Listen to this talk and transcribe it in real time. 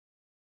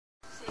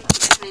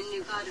postman,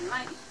 new garden,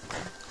 right?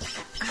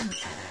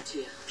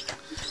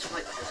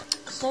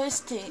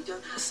 Thursday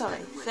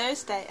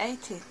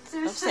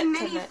 18th of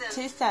September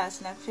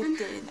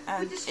 2015,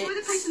 and it's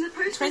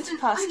 20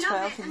 past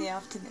 12 in the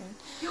afternoon,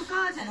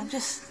 and I've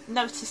just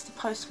noticed the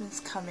postman's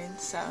coming,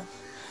 so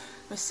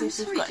we'll see if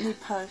we've got any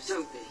post.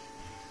 Don't be.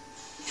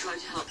 I'm trying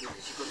to help you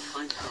because you've got a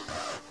kind heart.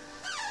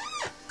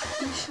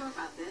 Are you sure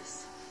about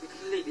this? We're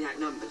completely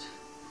outnumbered,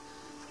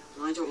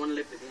 and I don't want to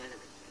live with the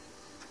enemy.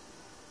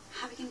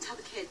 How are we going to tell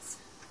the kids?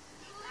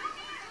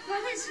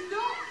 Well, it's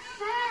not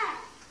fair.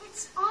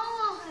 It's our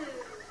home.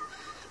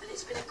 And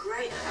it's been a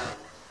great home,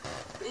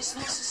 but it's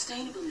not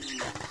sustainable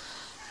anymore.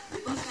 We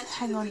both get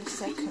Hang on a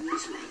second.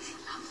 These lazy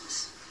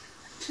lumps.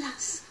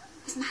 Plus,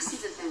 there's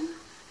masses of them.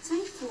 There's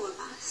only 4 of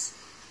us.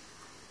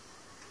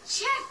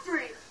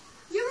 Jeffrey,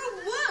 you're a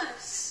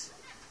worse.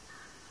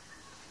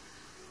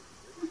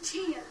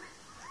 Tia,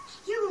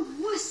 you're a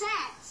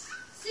wussette.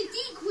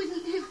 Sadiq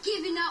wouldn't have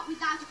given up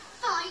without a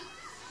fight.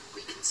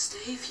 We can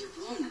stay if you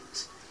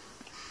want,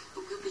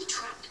 but we'll be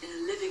trapped in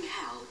a living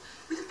hell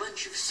with a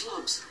bunch of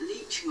slobs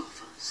leeching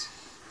off us.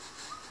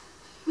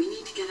 We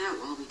need to get out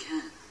while we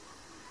can.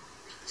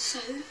 So,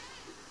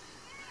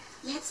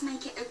 let's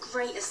make it a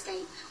great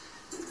escape.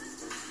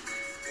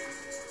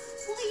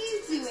 What are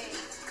you doing?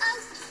 Oh,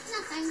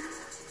 nothing.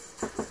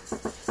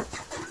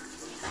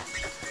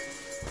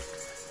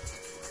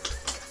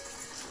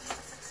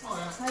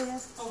 Hiya.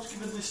 I was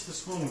given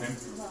this morning.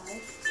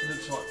 Right. It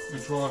looks like the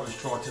driver's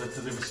tried to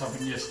deliver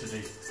something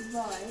yesterday.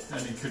 Right.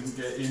 And he couldn't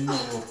get in or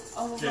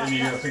get right, in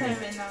here. I that's think.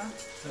 fair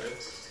enough.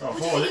 I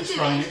thought I'd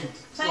explain it.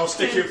 I'll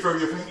stick it through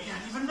you. Think,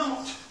 yeah, even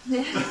not.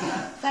 Yeah.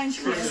 Thank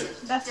you.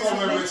 That's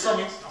lovely.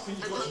 Something. I think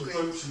you've got some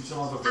boots and some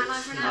other bits. And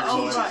I've run out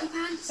Oh, of right.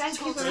 pants. Thank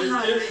you very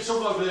much. It's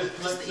all over there.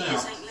 Collect now.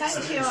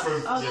 Thank you.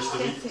 I'll just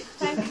get it.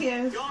 Thank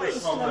you. Guys,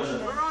 It's lovely.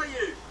 where are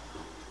you?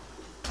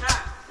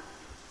 Cat!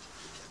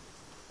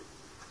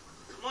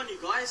 Come on, you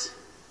guys.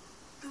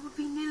 It would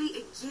be nearly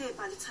a year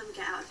by the time we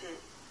get out of here.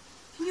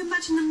 Can you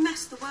imagine the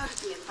mess the world would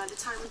be in by the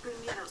time we bring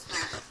the adults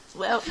back?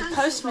 Well, the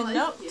postman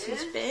note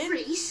has been.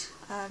 Reese?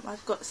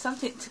 I've got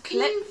something to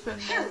collect from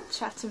the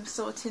Chatham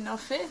sorting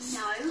office.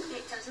 No,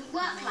 it doesn't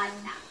work like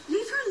that.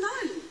 Leave her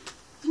alone.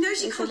 You know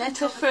she There's a can't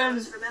letter control her from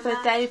powers, remember?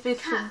 for David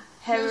Cat. from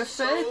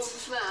Hereford.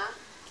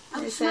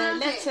 I'm There's a swearing.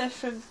 letter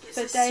from It's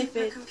for a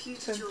David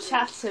supercomputer, from Jordan.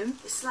 Chatham,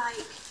 It's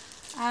like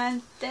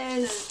and the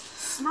there's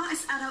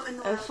smartest adult in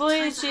the a world.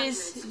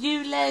 Voyages times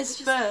 100.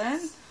 Ulez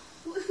Byrne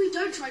What if we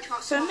don't try to for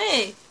outsmart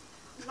me,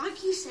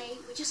 Like you say,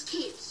 we're just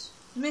kids.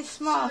 Miss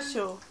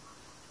Marshall,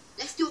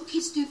 Let's do what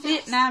kids do best.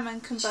 Vietnam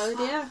and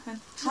Cambodia, and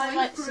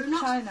highlights of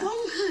Grown-ups China.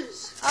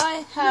 bonkers.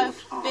 I have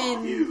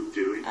been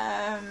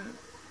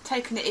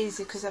taking it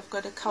easy because I've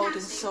got a cold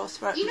and sore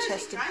throat and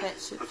chest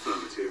infection.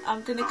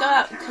 I'm going to go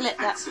out and collect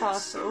that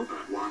parcel, and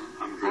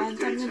I'm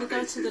going to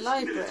go to the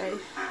library,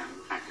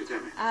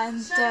 and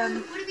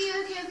Would it be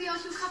okay if we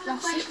ask you a couple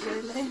of that's it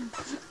questions? really.